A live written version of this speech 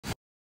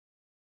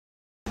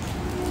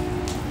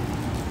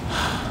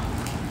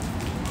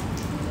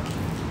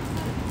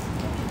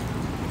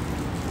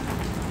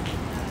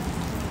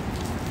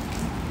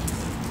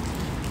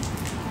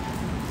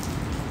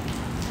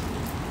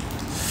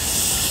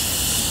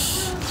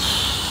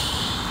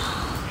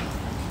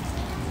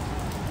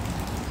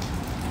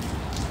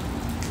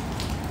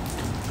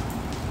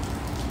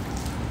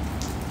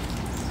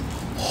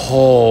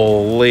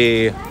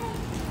Holy.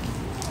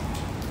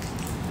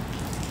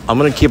 I'm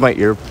gonna keep my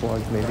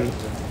earplugs maybe.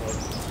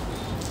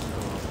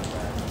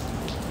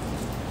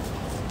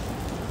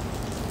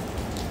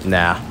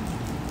 Nah.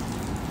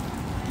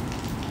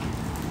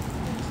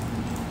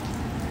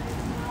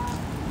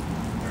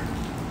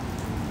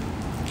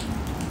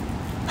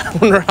 I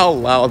wonder how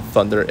loud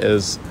thunder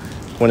is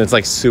when it's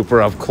like super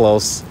up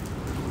close.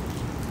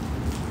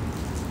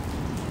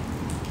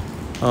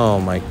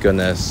 Oh my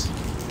goodness.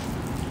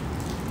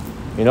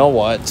 You know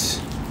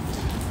what?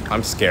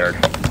 I'm scared.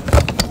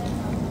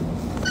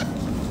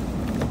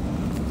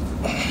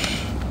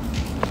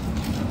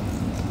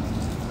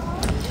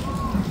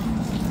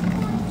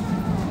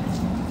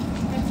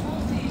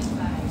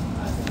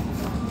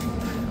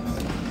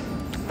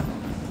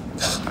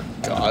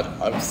 God,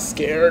 I'm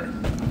scared.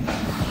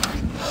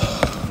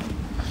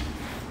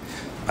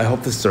 I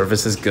hope the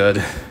service is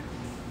good.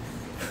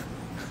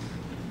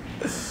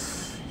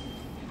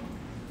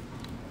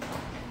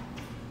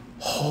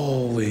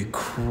 Holy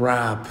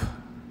crap.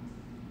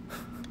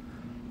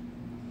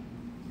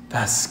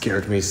 That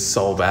scared me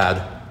so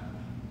bad.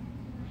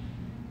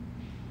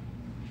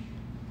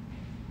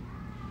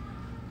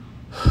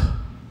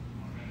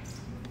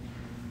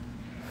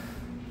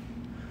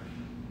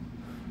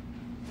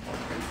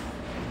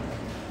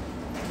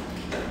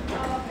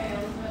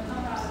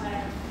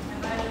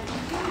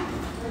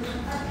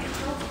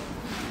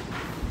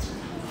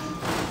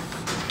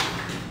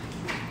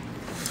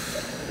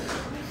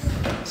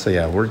 So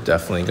yeah, we're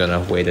definitely gonna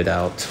wait it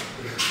out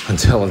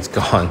until it's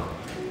gone.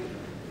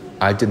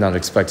 I did not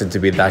expect it to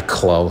be that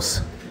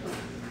close.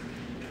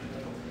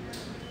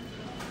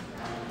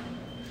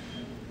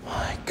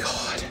 My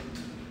God.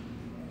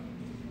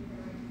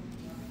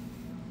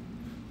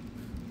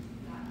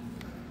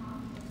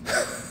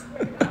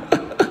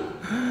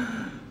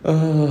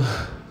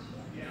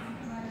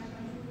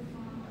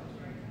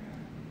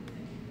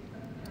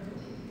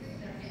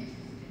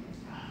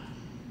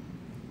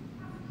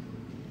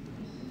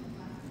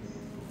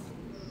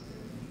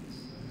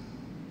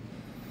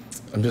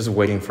 I'm just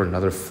waiting for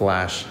another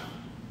flash.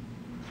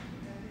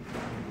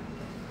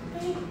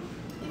 Hey,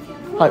 if you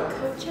ever want to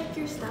code check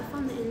your stuff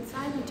on the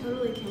inside, you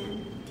totally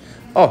can.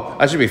 Oh,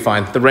 I should be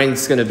fine. The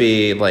rain's gonna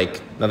be like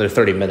another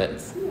 30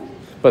 minutes.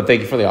 But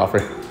thank you for the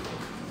offer.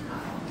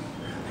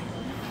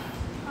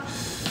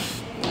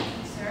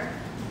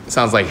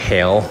 Sounds like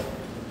hail.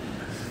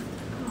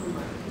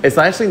 It's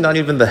actually not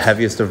even the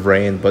heaviest of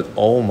rain, but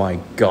oh my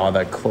God,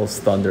 that close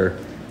thunder.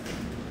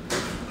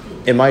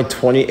 In my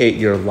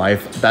 28-year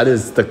life, that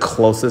is the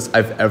closest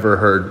I've ever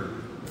heard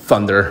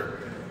thunder,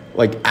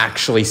 like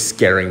actually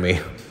scaring me.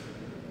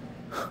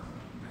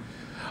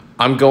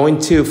 I'm going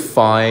to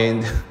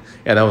find,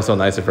 yeah, that was so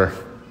nice of her.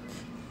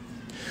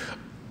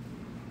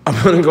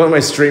 I'm gonna go to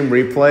my stream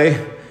replay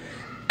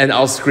and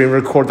I'll screen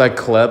record that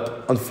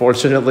clip.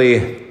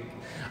 Unfortunately,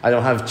 I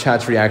don't have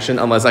chat's reaction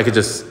unless I could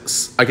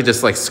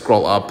just like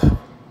scroll up.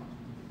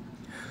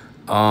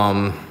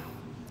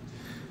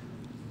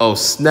 Oh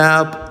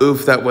snap,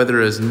 oof, that weather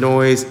is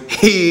noise.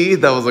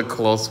 That was a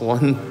close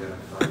one.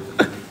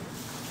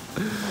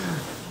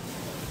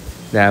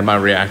 Nah, my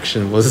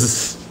reaction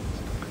was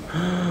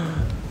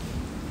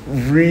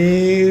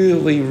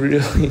really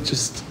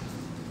just,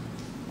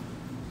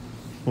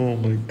 oh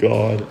my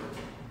God.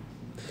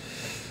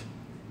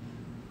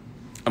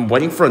 I'm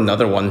waiting for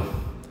another one.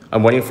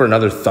 I'm waiting for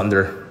another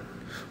thunder.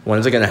 When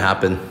is it gonna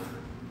happen?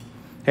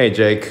 Hey,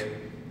 Jake.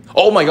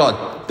 Oh my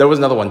God, there was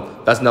another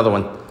one. That's another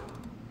one.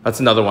 That's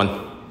another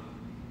one.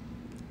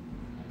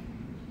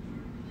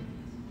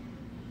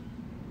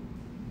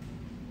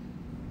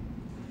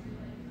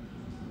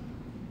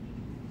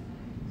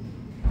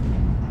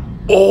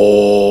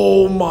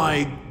 Oh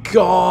my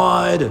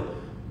God.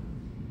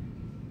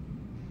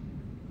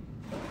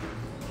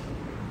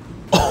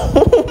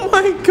 Oh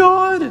my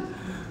God.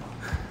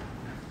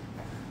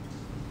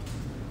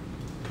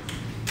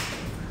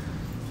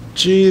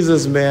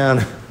 Jesus,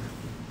 man.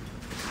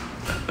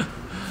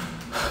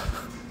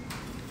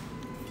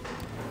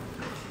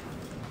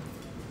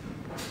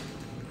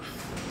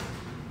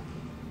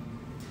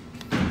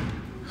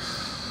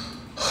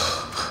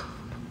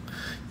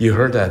 You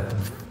heard that?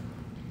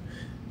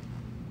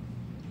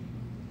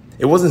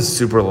 It wasn't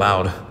super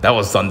loud. That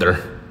was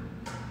thunder.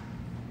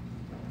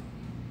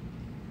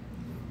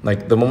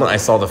 Like the moment I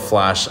saw the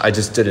flash, I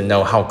just didn't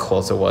know how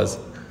close it was.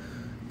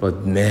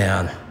 But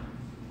man.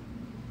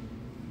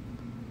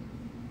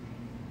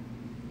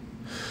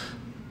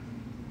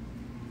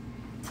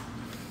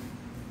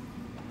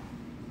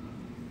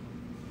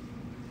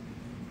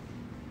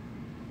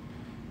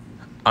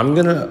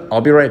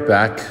 I'll be right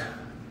back.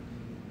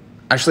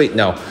 Actually,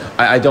 no,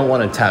 I don't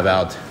want to tab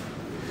out.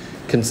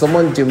 Can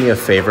someone do me a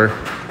favor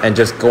and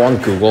just go on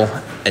Google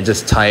and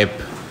just type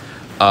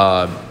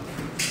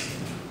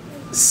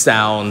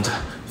sound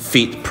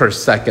feet per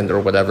second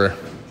or whatever?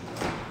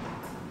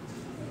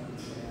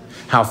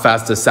 How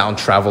fast does sound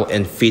travel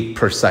in feet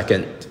per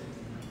second?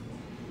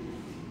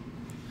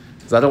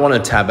 Because I don't want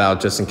to tab out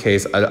just in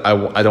case.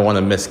 I don't want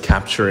to miss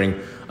capturing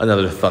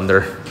another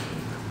thunder.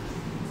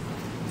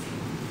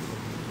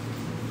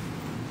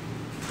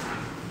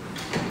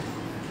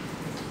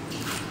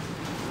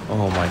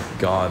 Oh my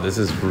god, this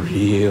is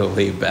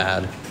really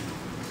bad.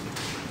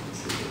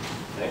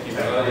 Thank you.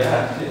 Oh,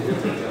 yeah.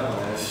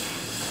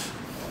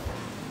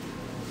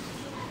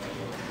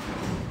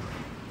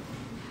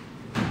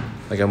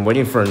 Like, I'm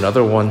waiting for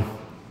another one.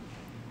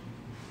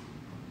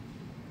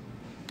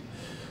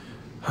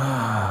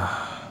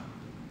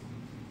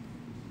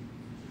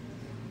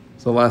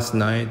 So last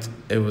night,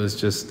 it was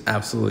just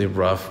absolutely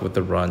rough with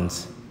the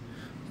runs.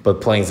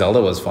 But playing Zelda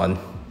was fun.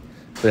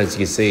 But as you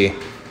can see,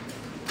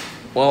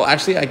 well,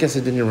 actually, I guess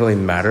it didn't really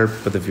matter,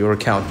 but the viewer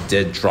count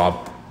did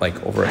drop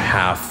like over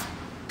half.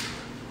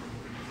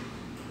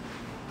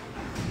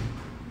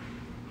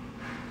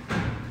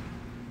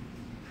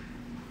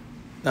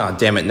 Oh,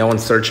 damn it, no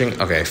one's searching?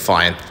 Okay,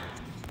 fine.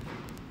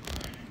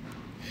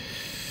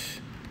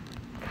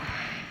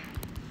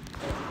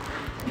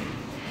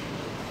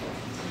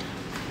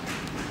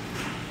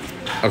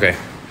 Okay.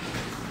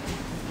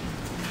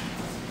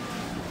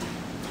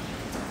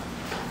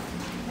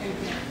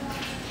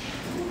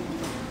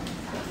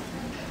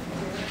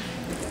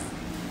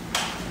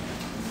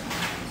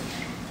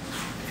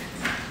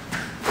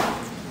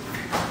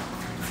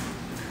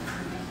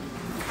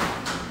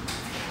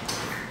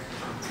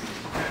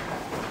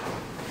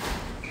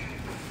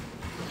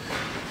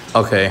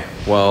 Okay,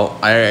 well,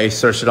 I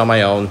searched it on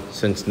my own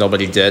since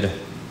nobody did.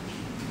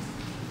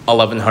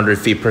 1,100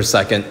 feet per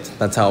second.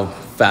 That's how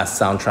fast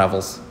sound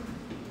travels.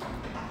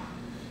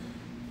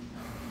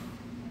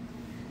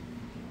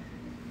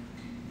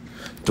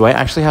 Do I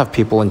actually have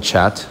people in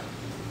chat?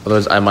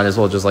 Otherwise, I might as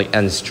well just like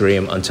end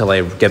stream until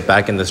I get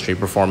back in the street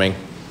performing.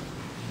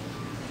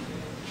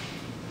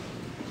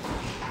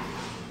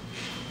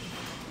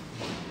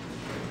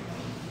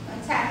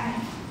 What's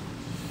happening?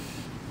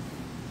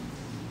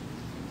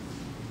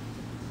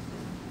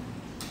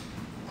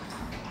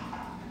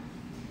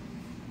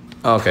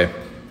 Okay.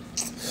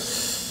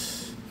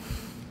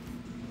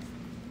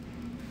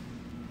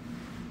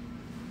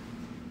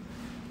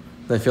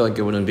 I feel like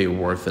it wouldn't be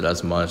worth it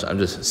as much. I'm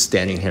just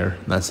standing here,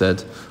 and that's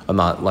it. I'm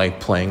not like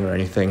playing or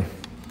anything.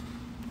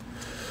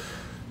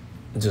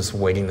 Just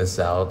waiting this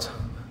out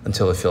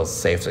until it feels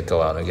safe to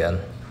go out again.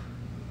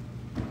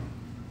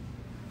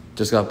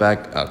 Just got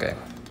back? Okay.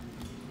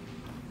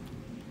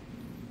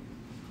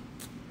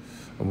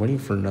 I'm waiting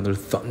for another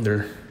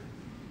thunder.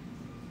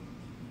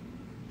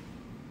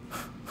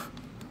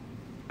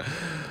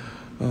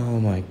 Oh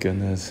my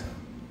goodness.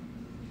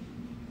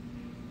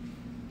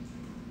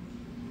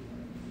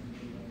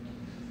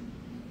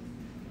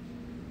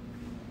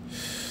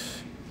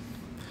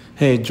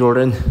 Hey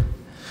Jordan,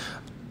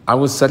 I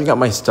was setting up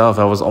my stuff.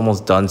 I was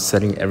almost done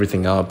setting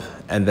everything up,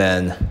 and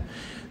then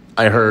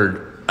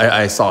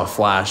I saw a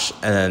flash,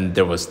 and then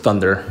there was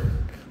thunder,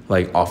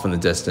 like off in the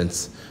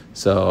distance.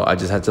 So I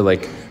just had to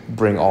like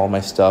bring all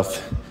my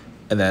stuff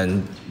and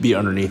then be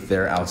underneath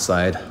there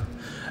outside.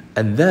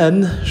 And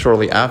then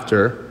shortly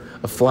after,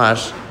 a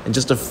flash, and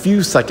just a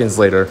few seconds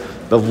later,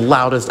 the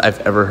loudest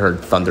I've ever heard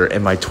thunder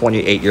in my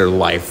 28-year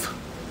life.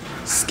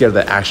 Scared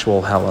the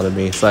actual hell out of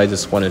me, so I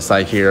just went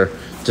inside here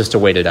just to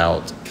wait it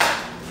out.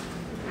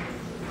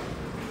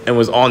 And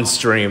was on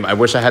stream. I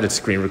wish I had a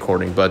screen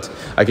recording, but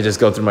I could just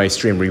go through my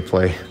stream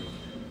replay.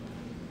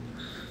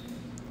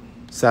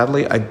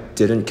 Sadly, I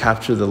didn't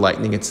capture the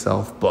lightning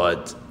itself,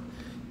 but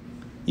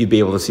you'd be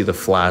able to see the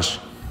flash.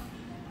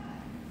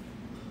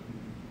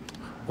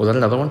 Was that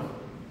another one?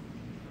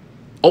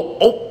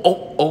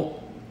 Oh.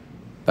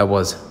 That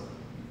was.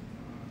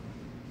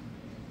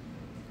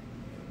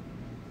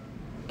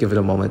 Give it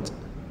a moment.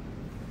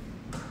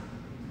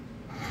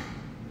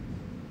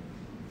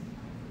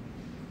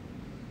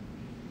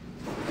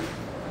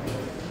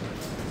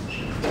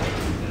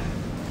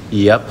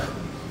 Yep.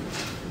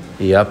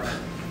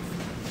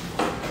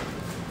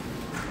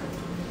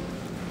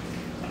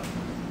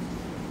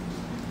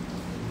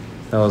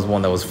 That was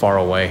one that was far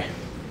away.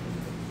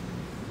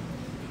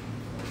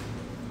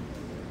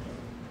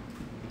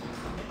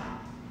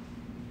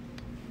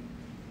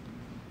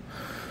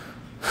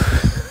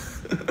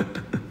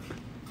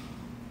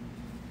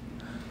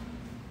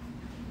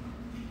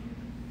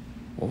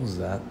 What was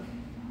that?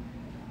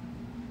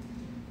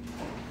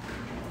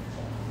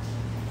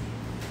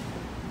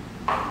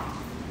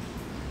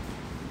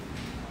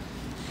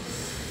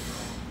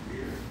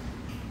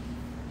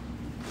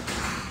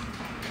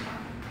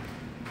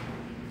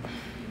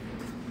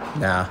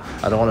 Nah,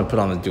 I don't want to put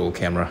on the dual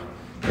camera.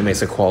 It makes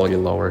the quality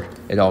lower.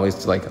 It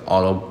always like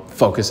auto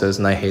focuses,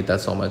 and I hate that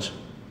so much.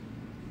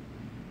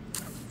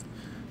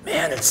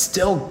 Man, it's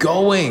still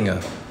going.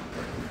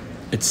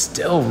 It's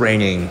still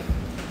raining.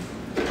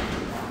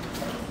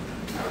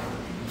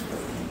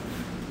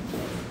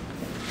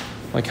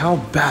 Like, how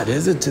bad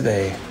is it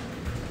today?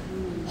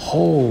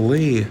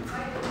 Holy.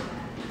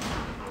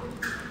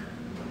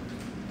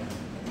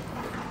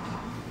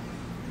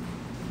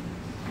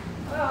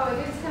 Oh,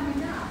 it is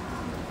coming up.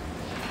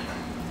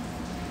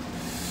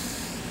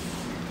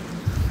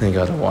 You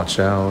gotta watch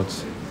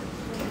out.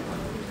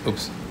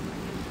 Oops.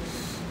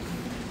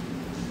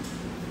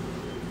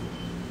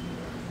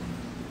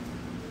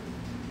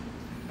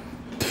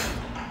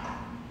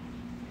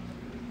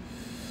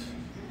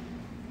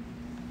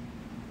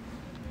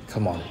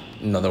 Come on,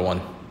 another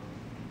one.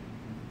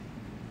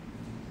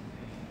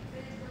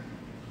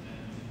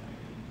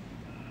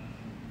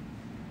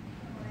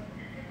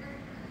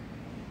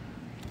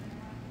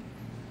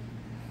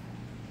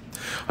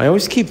 I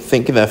always keep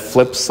thinking that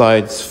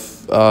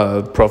Flipside's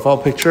profile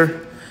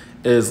picture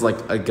is like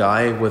a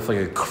guy with like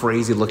a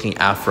crazy looking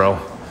afro,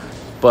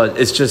 but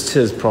it's just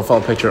his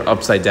profile picture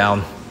upside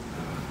down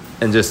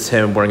and just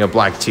him wearing a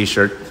black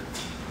t-shirt.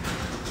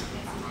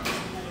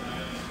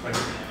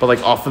 But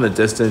like off in the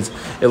distance,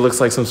 it looks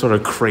like some sort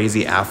of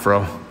crazy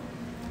afro.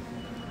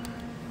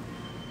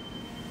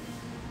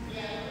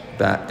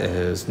 That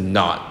is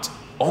not.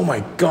 Oh my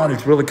God,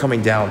 it's really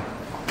coming down.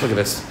 Look at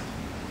this.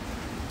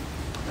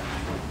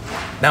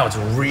 Now it's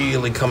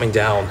really coming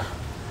down.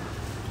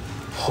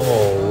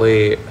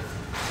 Holy.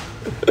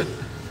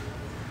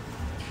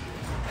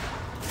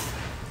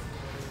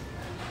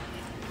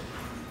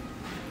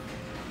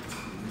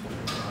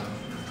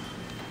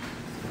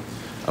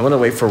 I'm gonna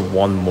wait for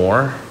one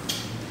more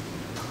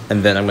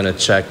and then I'm gonna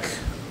check.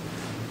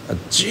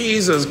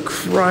 Jesus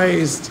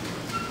Christ.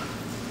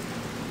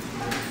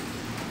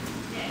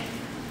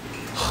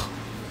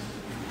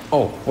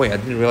 Oh, wait, I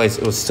didn't realize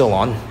it was still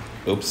on.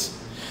 Oops.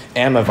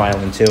 And my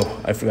violin too.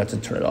 I forgot to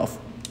turn it off.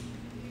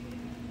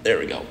 There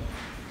we go.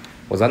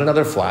 Was that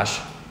another flash?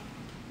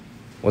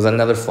 Was that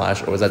another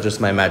flash or was that just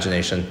my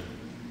imagination?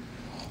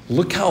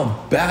 Look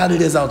how bad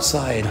it is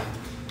outside.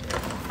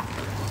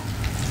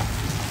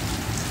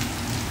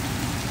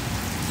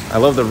 I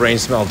love the rain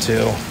smell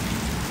too.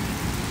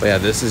 But yeah,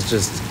 this is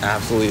just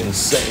absolutely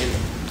insane.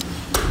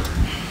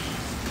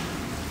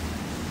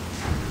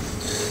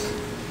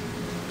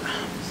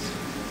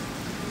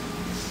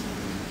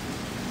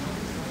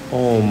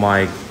 Oh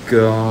my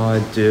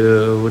God,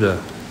 dude.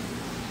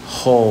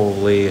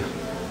 Holy.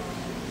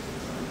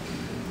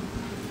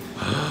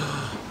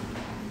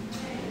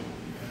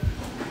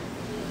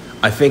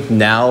 I think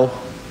now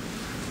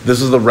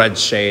this is the red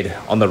shade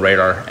on the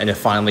radar and it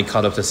finally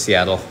caught up to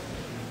Seattle.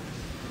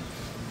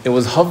 It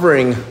was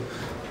hovering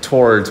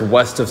towards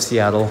west of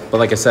Seattle, but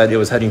like I said, it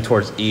was heading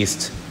towards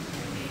east.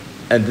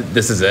 And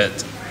this is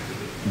it.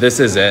 This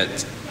is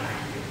it.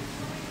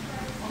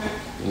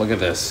 Look at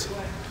this.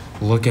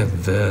 Look at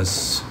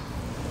this.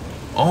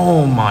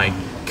 Oh my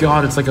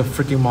God, it's like a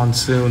freaking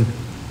monsoon.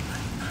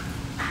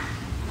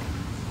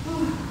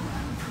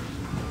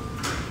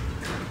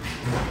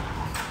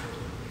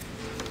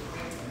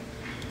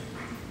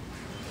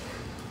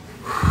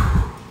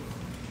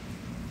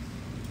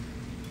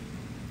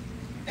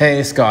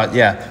 Hey, Scott,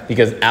 yeah,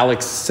 because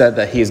Alex said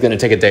that he's gonna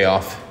take a day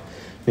off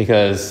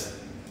because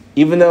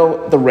even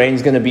though the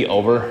rain's gonna be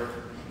over,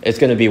 it's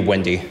gonna be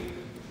windy.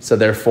 So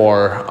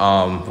therefore,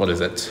 what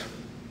is it?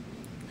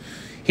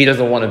 He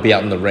doesn't want to be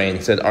out in the rain.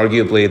 He said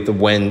arguably the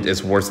wind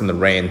is worse than the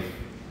rain.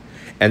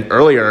 And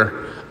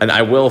earlier, and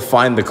I will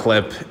find the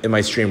clip in my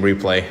stream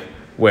replay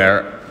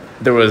where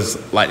there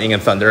was lightning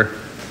and thunder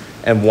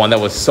and one that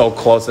was so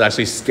close it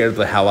actually scared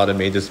the hell out of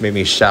me, just made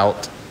me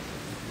shout.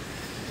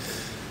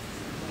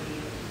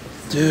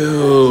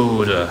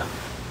 Dude,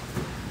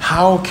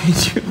 how can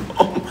you,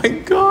 oh my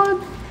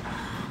God.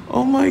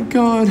 Oh my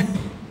God.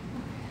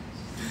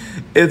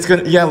 It's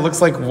gonna, yeah, it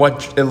looks like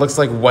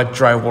wet,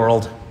 dry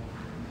world.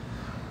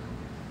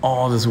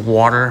 Oh, this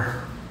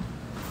water.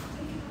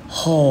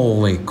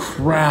 Holy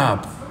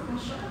crap.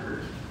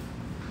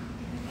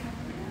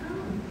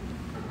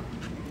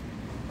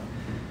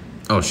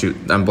 Oh shoot,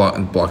 I'm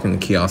blocking the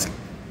kiosk.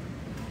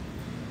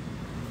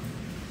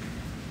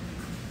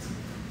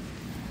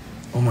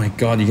 Oh my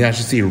God, you can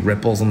actually see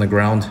ripples on the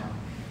ground.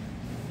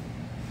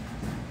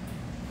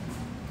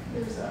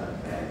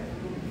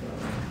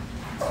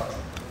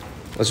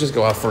 Let's just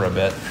go out for a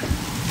bit.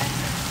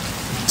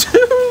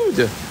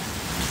 Dude!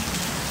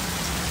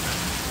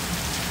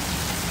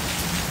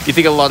 You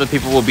think a lot of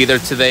people will be there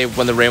today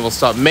when the rain will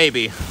stop?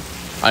 Maybe.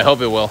 I hope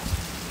it will.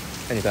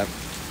 Anytime.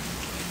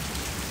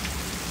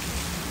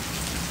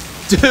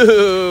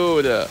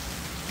 Dude!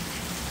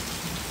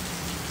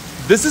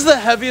 This is the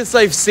heaviest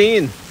I've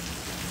seen.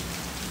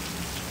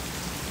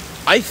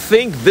 I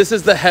think this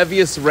is the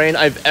heaviest rain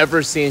I've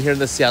ever seen here in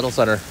the Seattle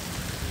Center.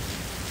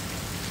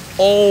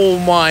 Oh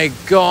my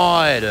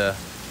God.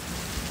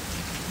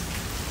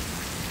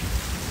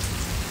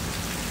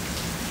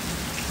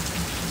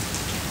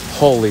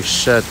 Holy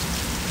shit.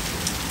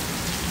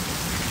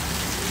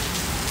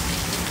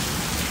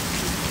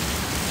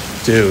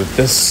 Dude,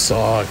 this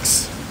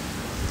sucks.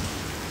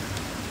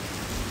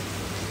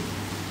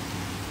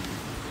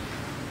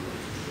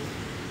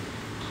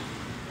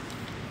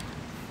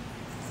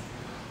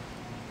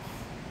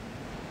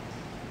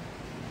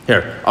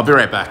 Here, I'll be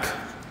right back.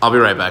 I'll be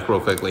right back real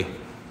quickly.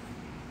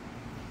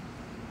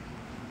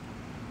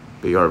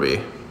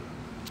 BRB.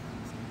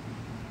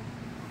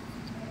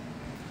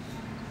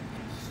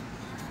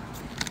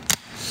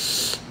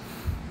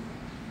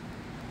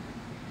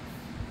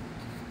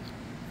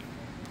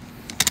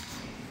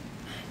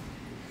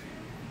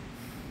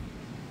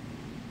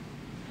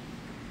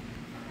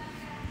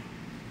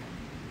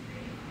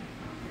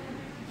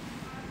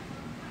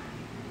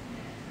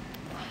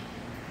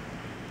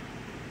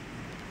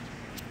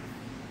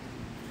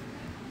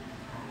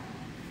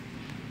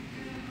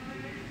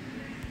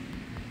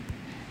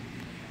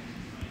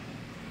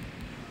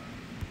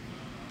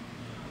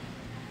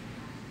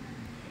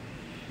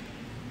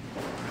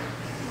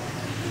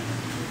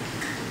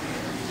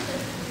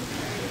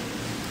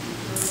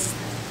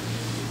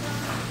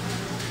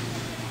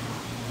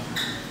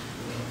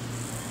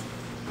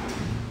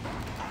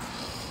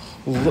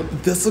 Look,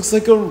 this looks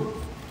like a...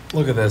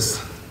 Look at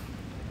this.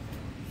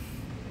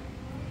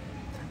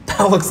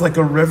 That looks like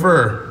a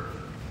river.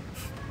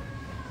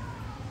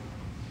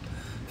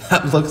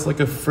 That looks like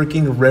a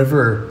freaking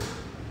river.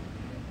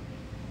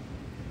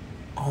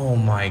 Oh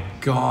my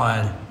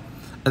God.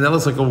 And that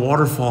looks like a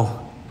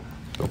waterfall.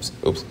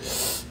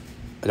 Oops.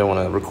 I don't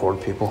want to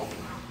record people.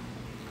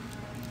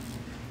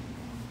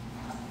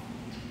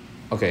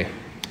 Okay.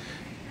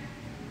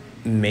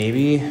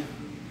 Maybe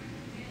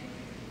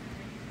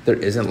there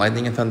isn't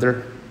lightning and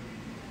thunder.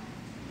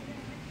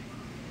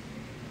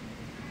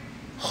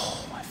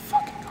 Oh my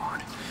fucking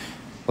God.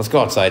 Let's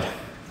go outside.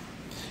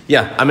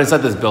 Yeah, I'm inside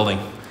this building.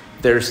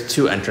 There's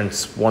two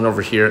entrances, one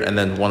over here and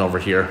then one over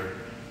here.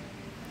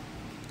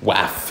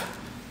 Waff.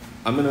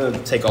 I'm gonna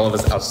take all of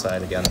us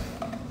outside again.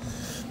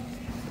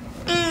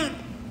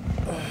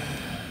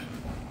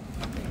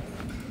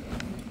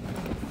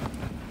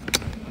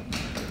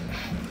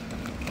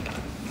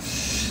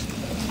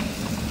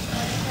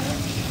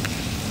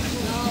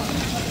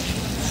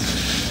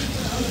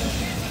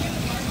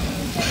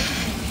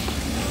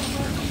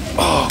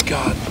 Oh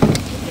God.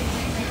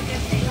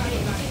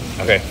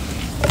 Okay.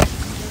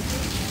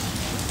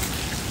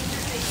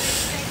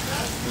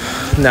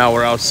 Now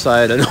we're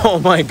outside and oh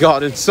my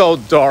God, it's so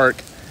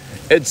dark.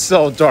 It's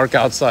so dark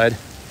outside.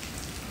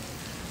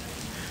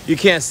 You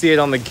can't see it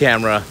on the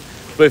camera,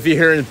 but if you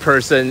hear it in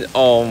person,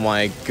 oh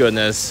my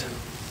goodness.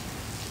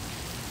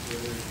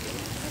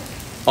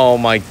 Oh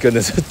my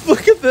goodness,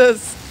 look at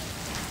this.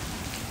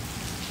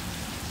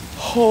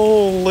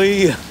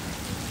 Holy.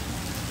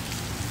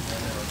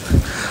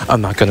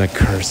 I'm not gonna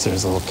curse,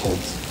 there's little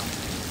kids.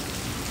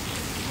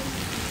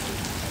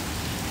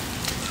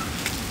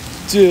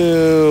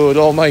 Dude,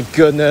 oh my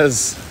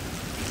goodness.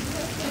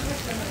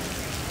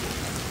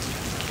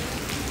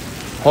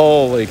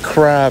 Holy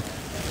crap.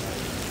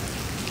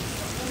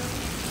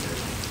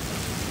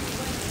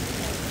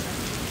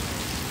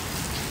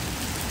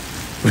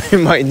 We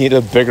might need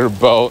a bigger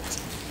boat.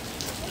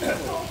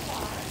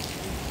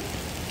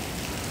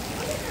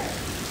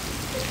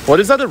 What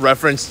is that a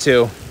reference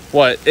to?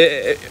 What?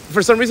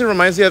 For some reason it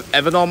reminds me of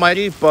Evan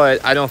Almighty,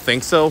 but I don't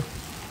think so.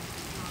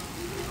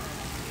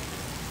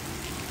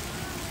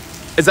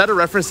 Is that a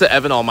reference to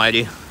Evan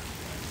Almighty?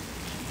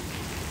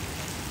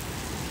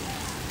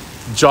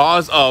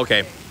 Jaws? Oh,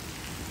 okay.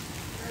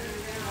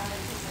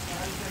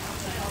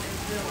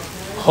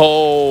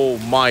 Oh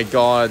my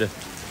God.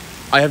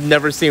 I have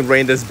never seen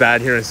rain this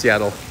bad here in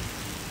Seattle.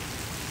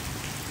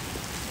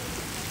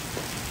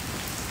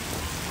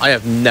 I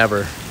have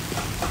never.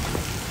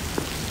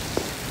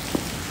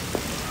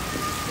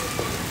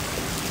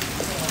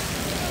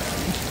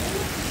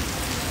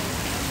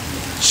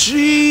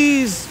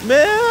 Jeez,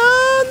 man.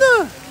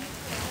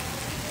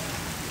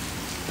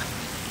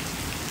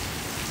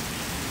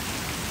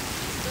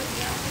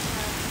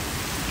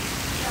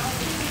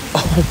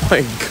 Oh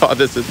my God,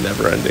 this is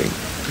never ending.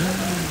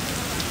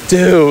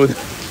 Dude.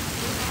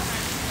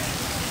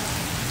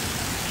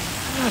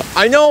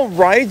 I know,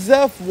 right,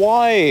 Zeph?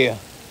 Why?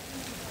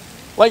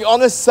 Like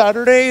on a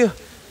Saturday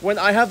when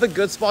I have the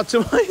good spot to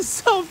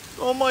myself.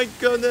 Oh my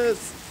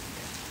goodness.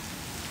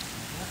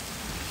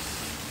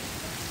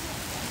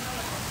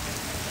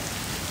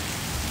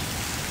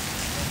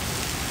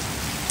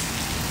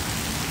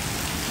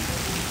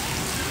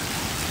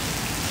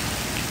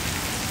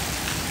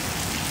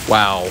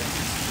 Wow.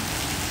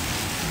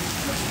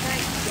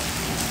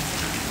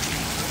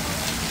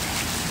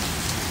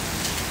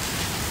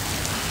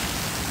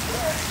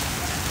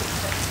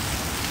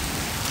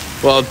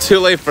 Well, too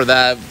late for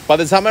that. By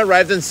the time I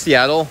arrived in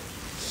Seattle,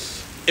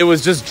 it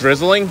was just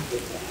drizzling.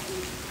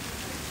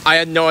 I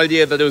had no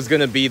idea that it was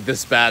going to be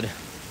this bad.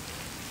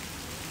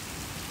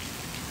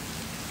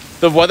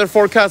 The weather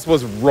forecast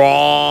was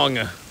wrong.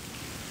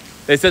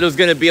 They said it was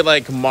going to be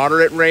like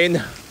moderate rain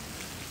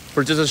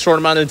for just a short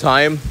amount of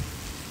time.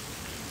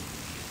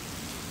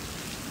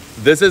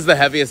 This is the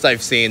heaviest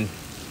I've seen.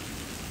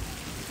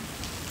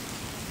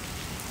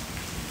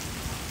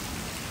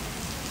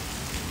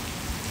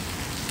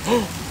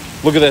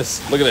 Look at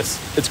this. Look at this.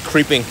 It's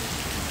creeping.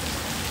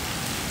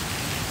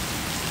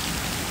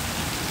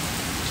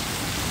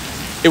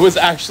 It was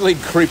actually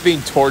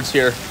creeping towards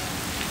here.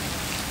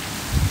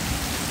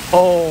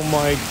 Oh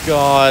my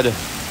God.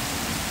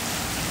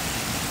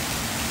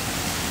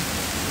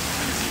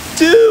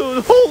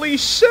 Dude, holy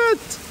shit.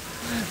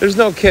 There's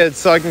no kids,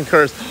 so I can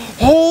curse.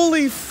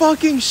 Holy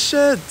fucking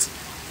shit.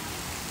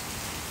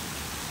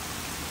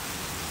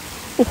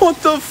 What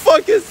the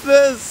fuck is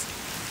this?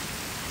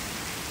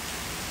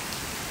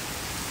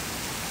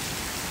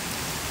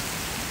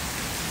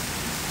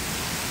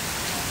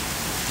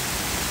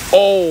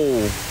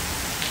 Oh.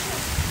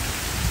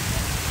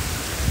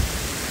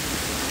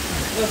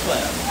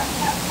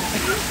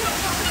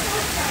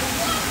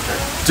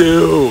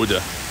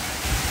 Dude.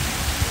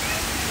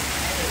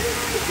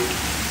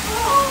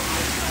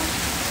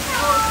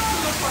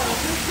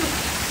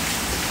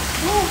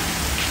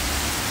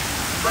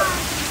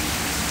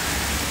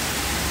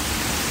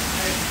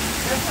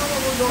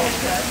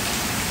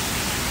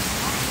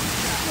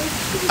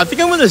 I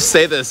think I'm gonna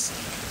say this.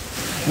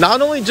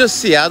 Not only just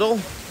Seattle,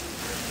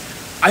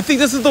 I think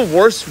this is the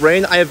worst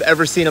rain I have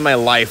ever seen in my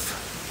life.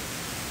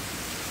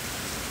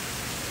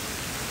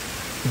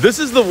 This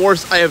is the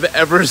worst I have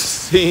ever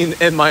seen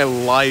in my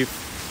life.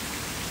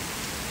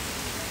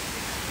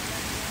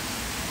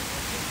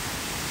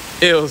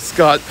 Ew,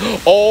 Scott.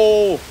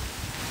 Oh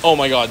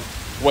my God.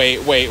 Wait.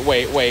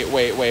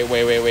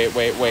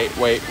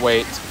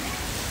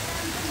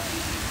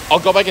 I'll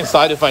go back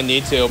inside if I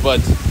need to, but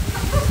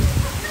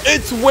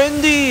it's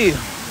windy.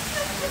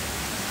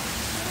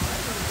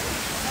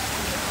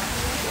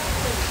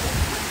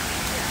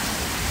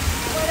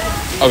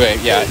 Okay,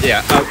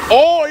 yeah.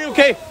 Oh, are you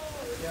okay?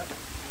 Yeah.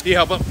 Can you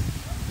help him?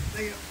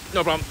 Thank you.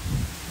 No problem.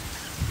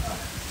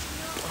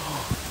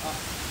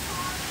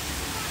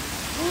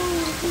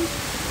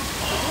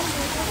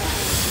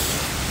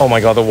 Oh my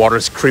God, the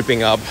water's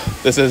creeping up.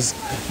 This is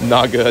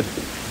not good.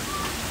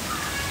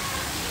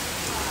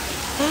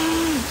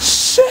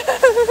 Shit,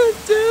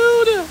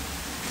 dude.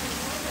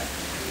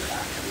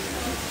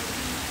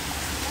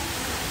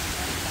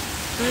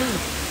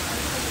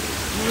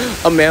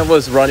 A man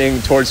was running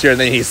towards here and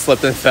then he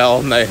slipped and fell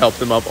and I helped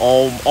him up.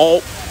 Oh,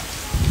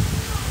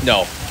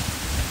 no.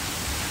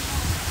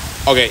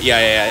 Okay,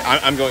 yeah.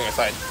 I'm going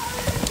inside.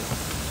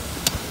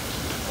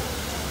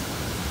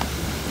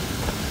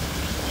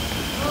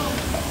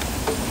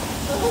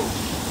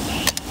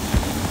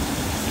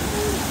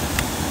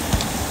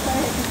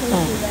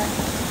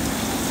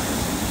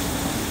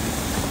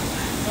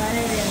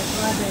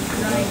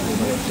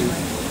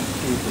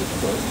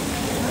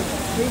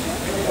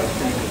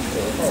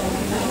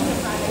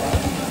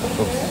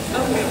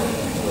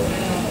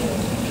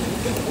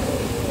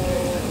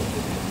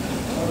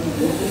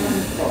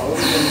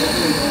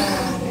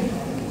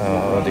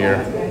 Oh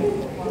dear.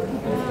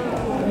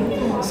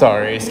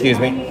 Sorry, excuse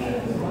me.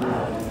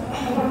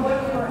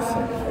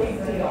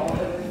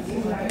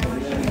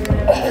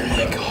 Oh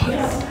my God.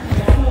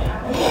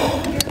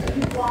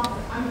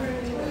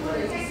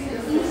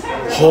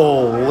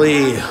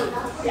 Holy.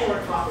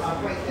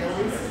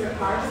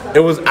 It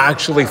was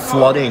actually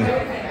flooding.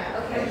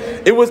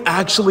 It was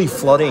actually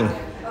flooding.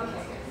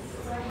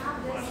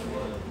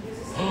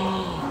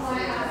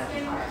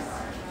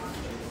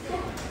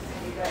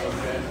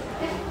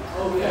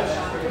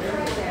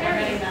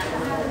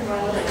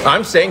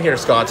 I'm staying here,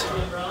 Scott.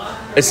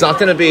 It's not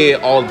gonna be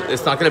all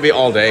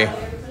day.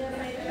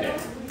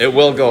 It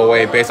will go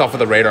away based off of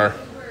the radar.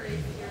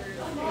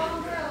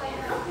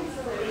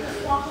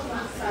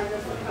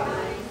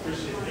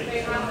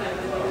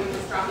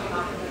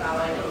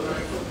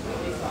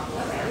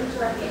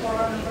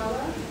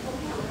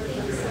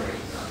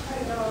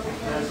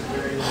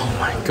 Oh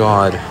my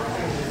God.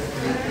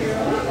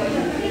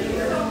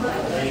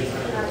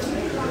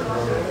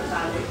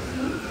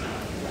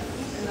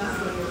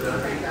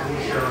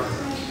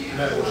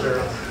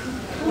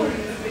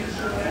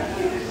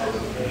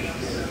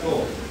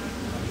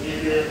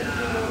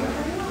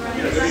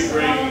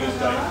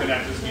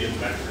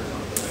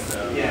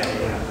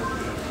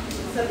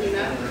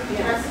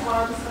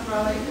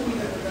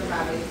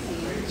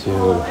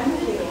 Dude,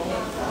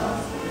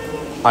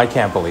 I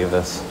can't believe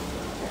this.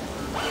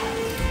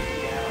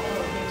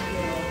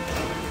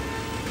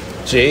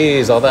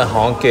 Jeez, all that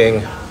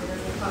honking.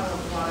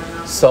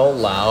 So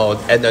loud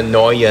and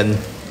annoying.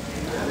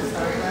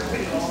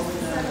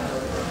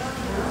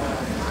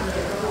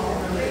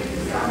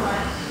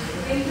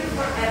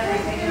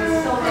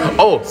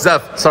 Oh,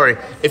 Zeph, sorry.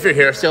 If you're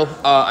here still,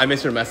 I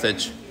missed your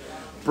message.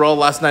 Bro,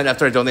 last night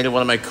after I donated,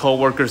 one of my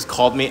coworkers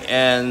called me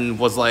and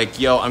was like,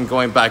 yo, I'm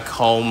going back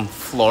home,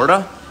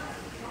 Florida.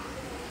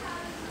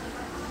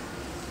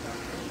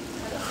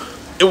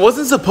 It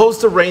wasn't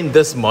supposed to rain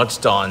this much,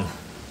 Dawn.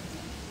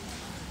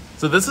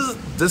 So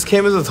this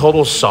came as a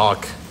total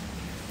shock.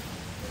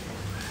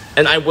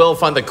 And I will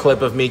find the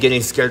clip of me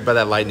getting scared by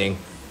that lightning.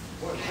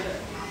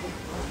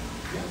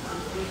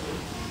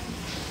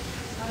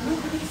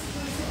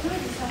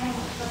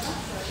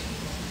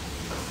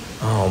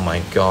 Oh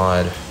my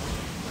God.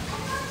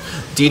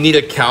 Do you need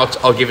a couch?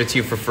 I'll give it to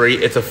you for free.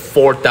 It's a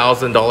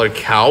 $4,000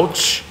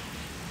 couch.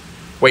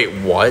 Wait,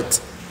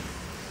 what?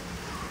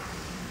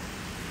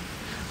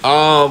 We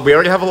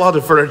already have a lot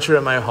of furniture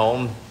in my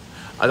home.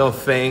 I don't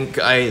think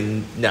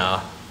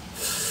nah.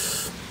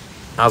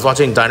 I was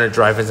watching Diner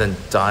Drive-Ins and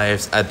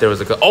Dives and there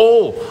was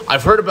oh,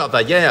 I've heard about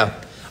that. Yeah.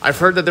 I've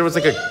heard that there was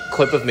like a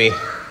clip of me.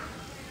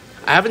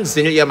 I haven't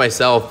seen it yet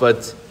myself,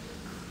 but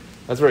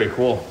that's very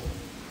cool.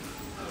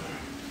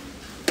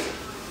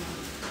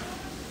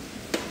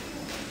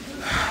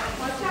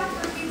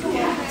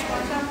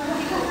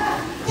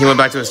 He went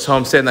back to his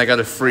homestead and I got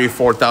a free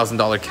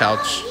 $4,000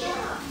 couch.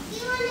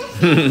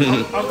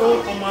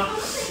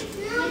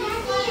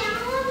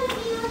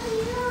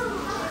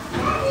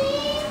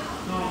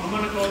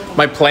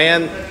 My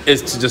plan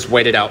is to just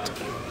wait it out.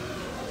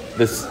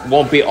 This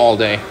won't be all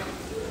day.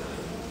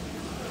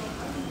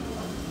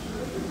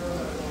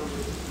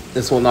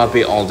 This will not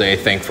be all day,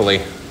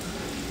 thankfully.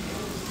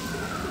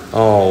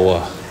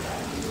 Oh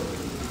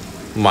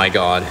my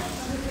God.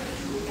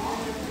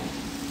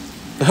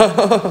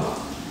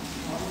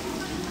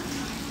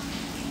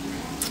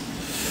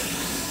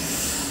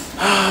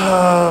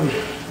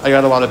 I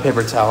got a lot of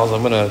paper towels.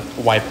 I'm gonna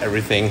wipe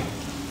everything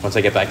once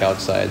I get back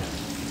outside.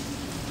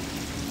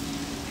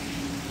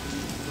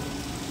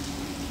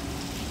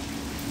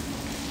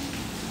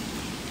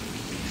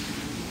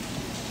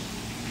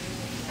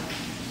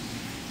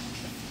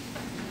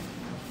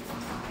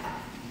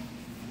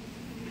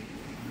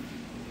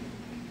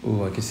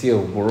 Ooh, I can see a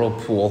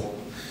whirlpool.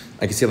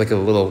 I can see like a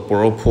little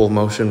whirlpool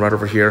motion right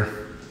over here.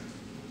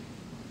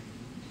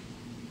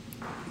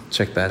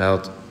 Check that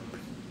out.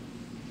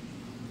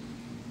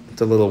 It's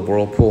a little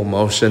whirlpool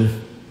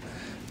motion.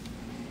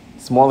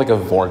 It's more like a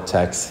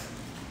vortex.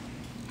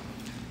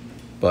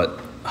 But,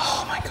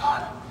 oh my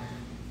God.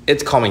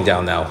 It's calming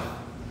down now.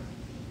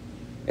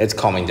 It's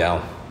calming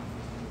down.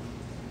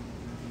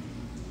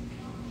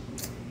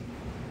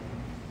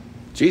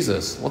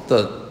 Jesus, what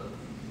the?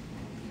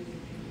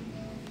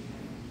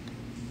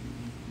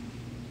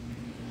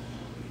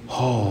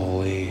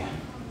 Holy.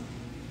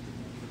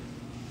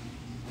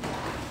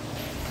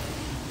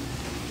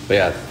 But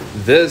yeah,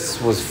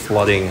 this was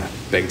flooding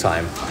big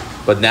time.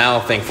 But now,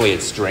 thankfully,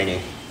 it's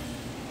draining.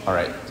 All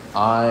right,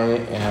 I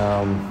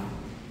am...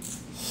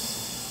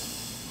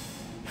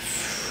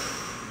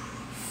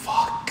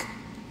 Fuck.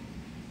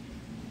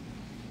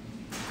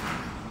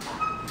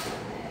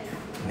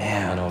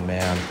 Man, oh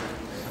man.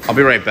 I'll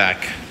be right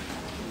back.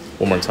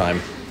 One more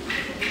time.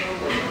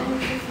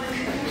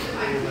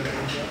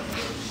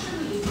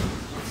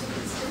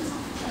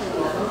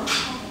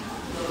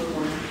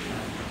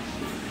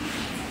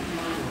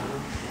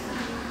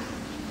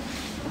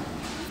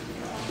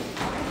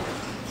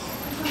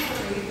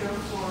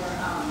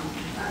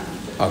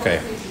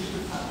 Okay.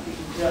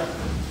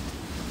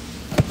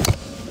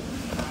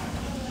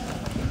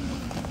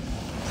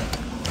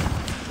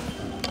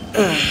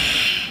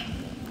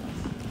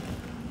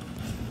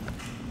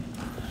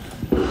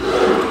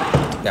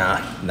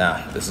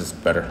 Nah, this is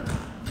better.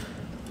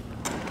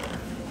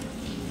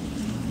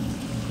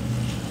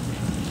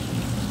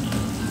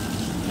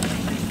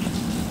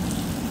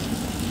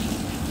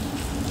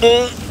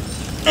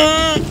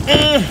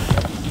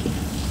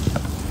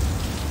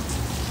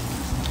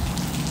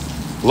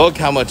 Look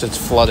how much it's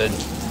flooded.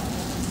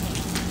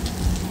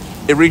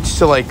 It reached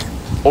to like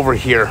over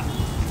here.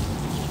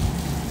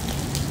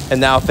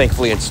 And now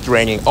thankfully it's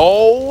draining.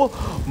 Oh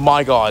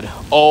my God.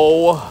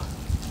 Oh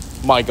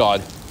my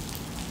God.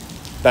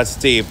 That's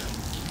deep.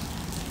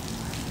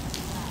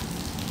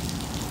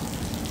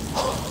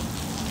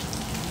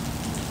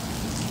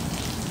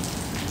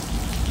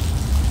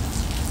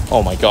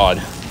 Oh my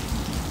God.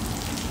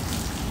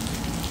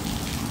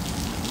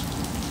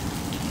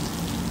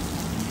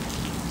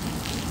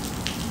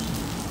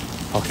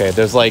 Okay,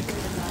 there's like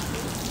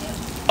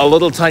a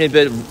little tiny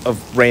bit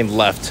of rain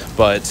left,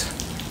 but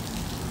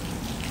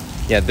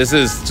yeah, this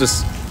is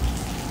just...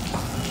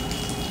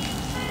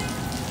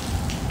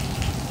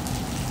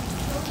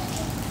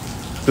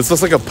 This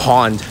looks like a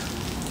pond.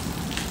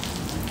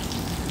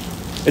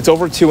 It's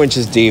over 2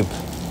 inches deep.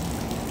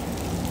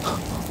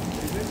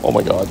 Oh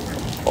my God.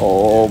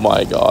 Oh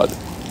my God.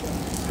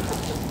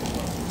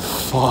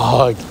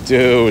 Fuck,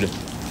 dude.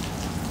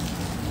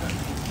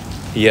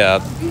 Yeah.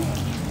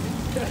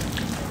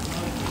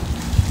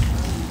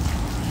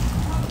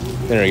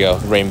 There we go,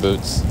 rain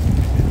boots.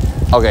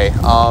 Okay,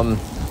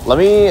 let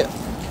me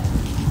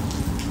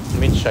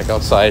check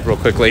outside real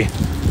quickly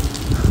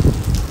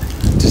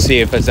to see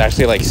if it's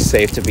actually like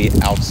safe to be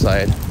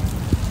outside.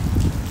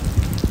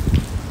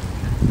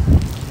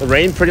 The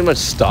rain pretty much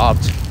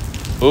stopped.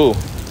 Ooh,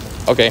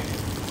 okay.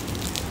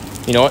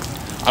 You know what?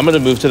 I'm gonna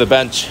move to the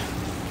bench.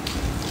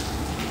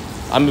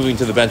 I'm moving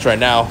to the bench right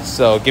now,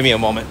 so give me a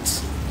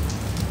moment.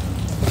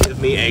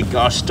 Give me a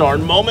gosh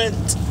darn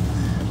moment.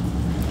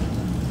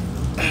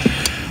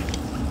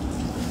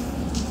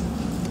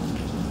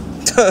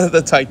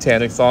 The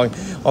Titanic song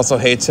also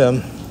hates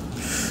him.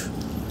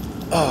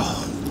 Oh.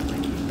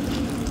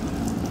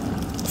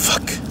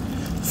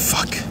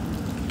 Fuck.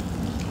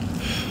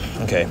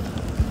 Okay.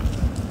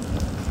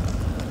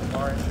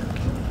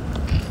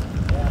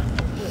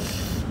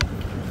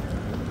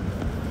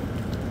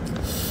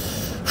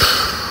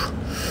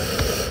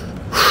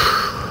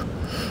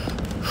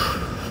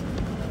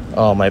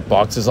 Oh, my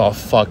box is all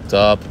fucked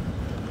up.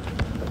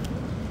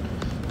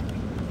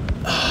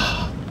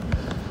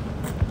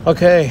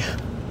 Okay.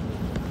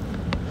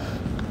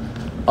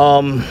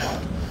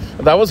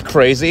 That was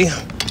crazy.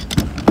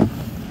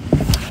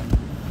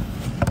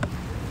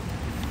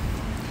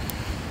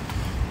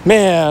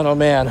 Man, oh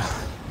man.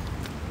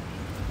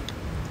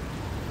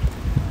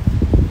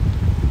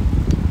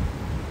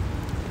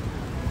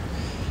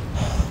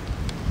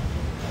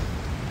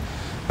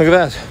 Look at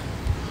that.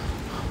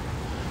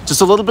 Just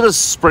a little bit of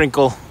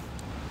sprinkle.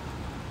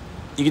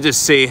 You can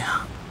just see.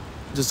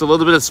 Just a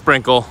little bit of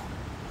sprinkle.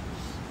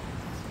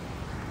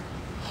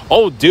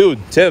 Oh, dude,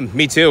 Tim,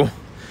 me too.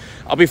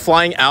 I'll be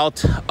flying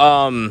out.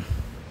 I'll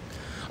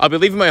be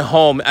leaving my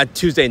home at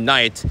Tuesday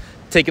night,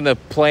 taking my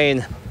flight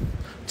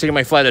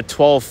at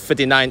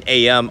 12:59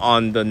 a.m.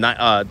 on the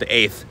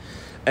 8th.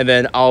 And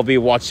then I'll be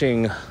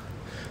watching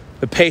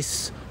the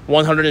Pace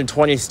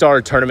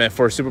 120-star tournament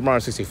for Super Mario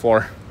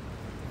 64,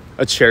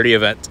 a charity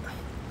event.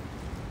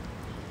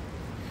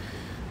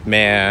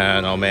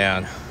 Man, oh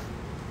man.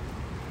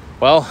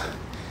 Well,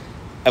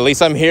 at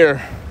least I'm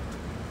here.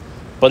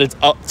 But it's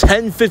up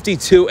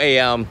 10:52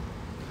 a.m.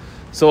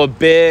 So a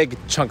big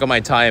chunk of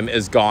my time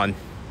is gone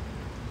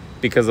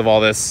because of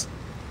all this.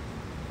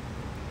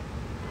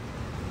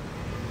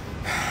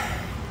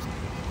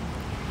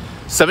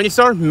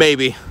 $70-star?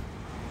 Maybe.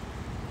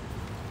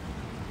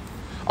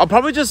 I'll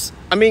probably just,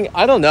 I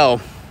don't know.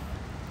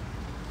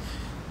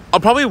 I'll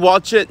probably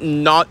watch it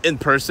not in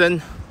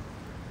person,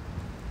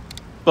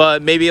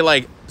 but maybe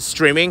like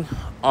streaming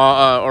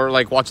or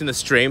like watching the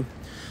stream,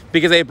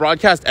 because they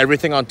broadcast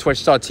everything on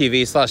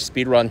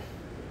twitch.tv/speedrun.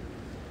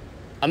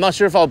 I'm not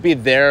sure if I'll be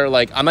there.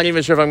 Like, I'm not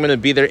even sure if I'm going to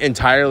be there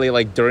entirely,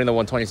 like, during the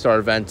 120-star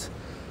event.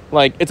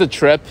 Like, it's a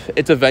trip.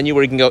 It's a venue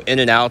where you can go in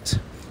and out.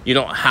 You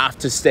don't have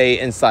to stay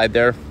inside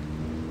there.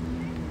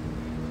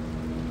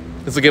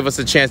 This will give us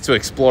a chance to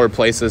explore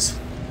places.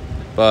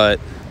 But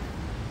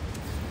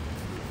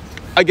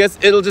I guess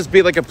it'll just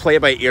be like a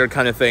play-by-ear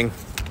kind of thing.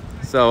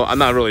 So I'm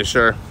not really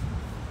sure.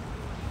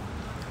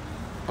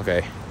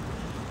 Okay.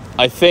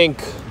 I think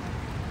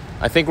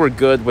we're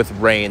good with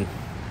rain.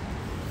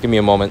 Give me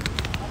a moment.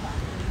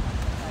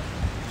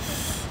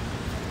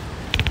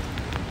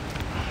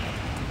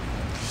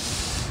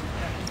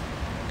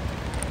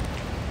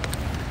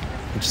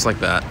 Just like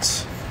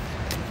that.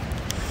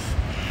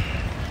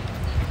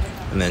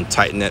 And then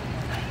tighten it.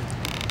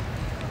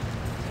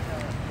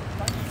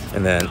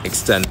 And then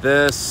extend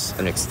this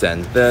and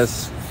extend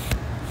this.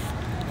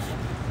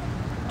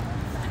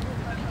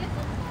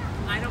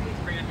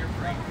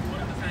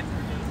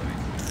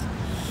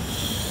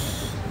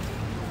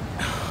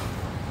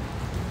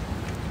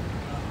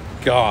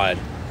 God,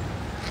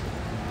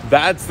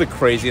 that's the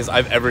craziest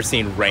I've ever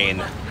seen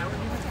rain.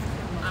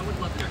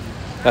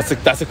 That's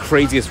the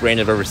craziest rain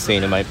I've ever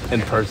seen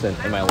in person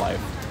in my life.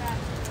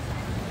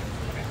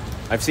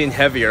 I've seen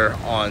heavier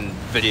on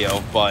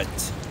video, but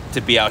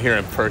to be out here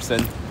in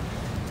person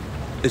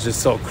is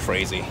just so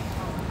crazy.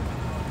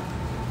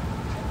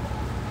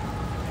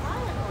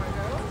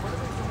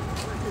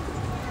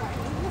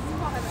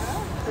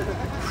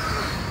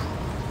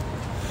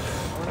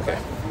 Okay.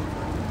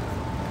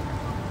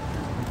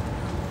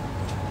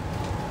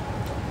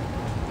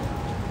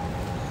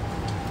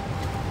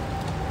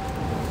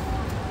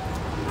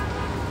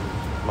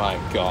 My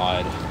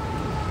God.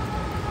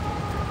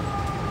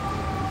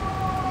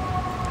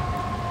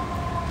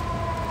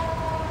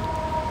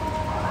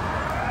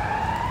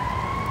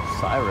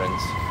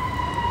 Sirens.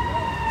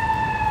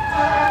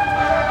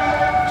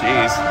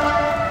 Jeez.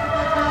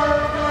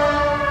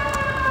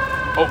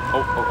 Oh.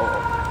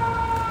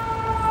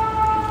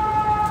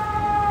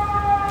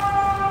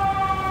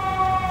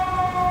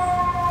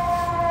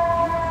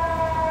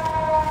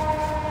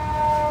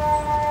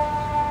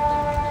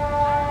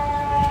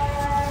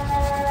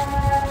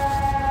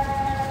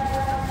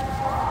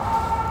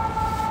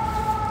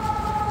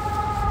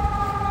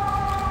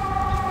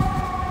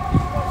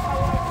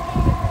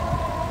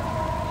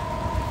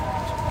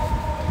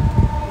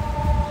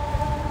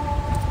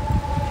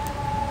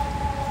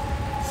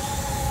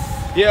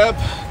 Yep,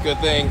 good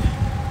thing.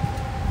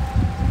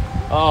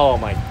 Oh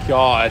my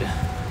God.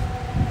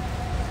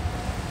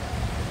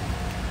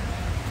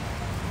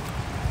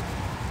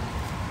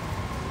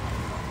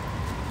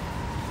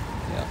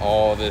 Yeah,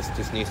 all this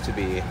just needs to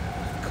be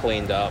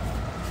cleaned up,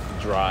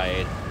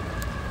 dried.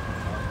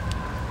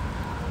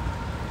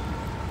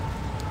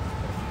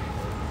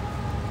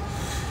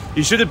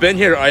 You should have been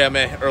here,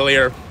 Ayame,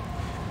 earlier.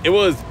 It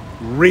was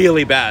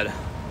really bad.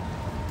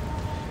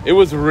 It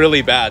was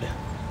really bad.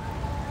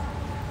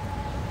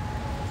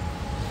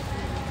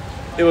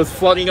 It was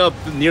flooding up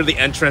near the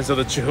entrance of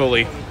the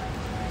Chihuly.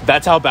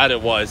 That's how bad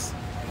it was.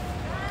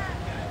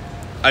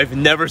 I've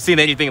never seen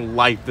anything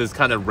like this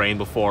kind of rain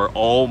before.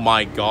 Oh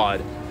my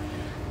God.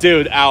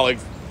 Dude,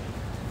 Alex,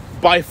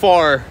 by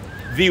far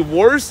the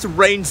worst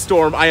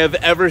rainstorm I have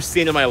ever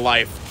seen in my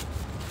life.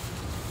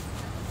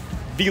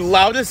 The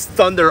loudest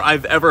thunder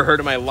I've ever heard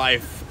in my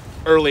life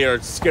earlier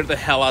scared the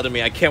hell out of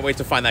me. I can't wait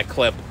to find that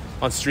clip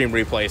on stream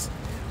replays.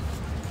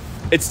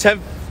 It's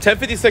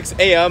 10:56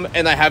 a.m.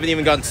 and I haven't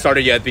even gotten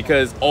started yet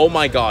because, oh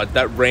my God,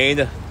 that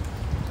rain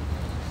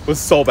was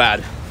so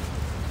bad.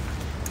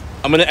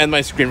 I'm gonna end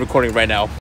my screen recording right now.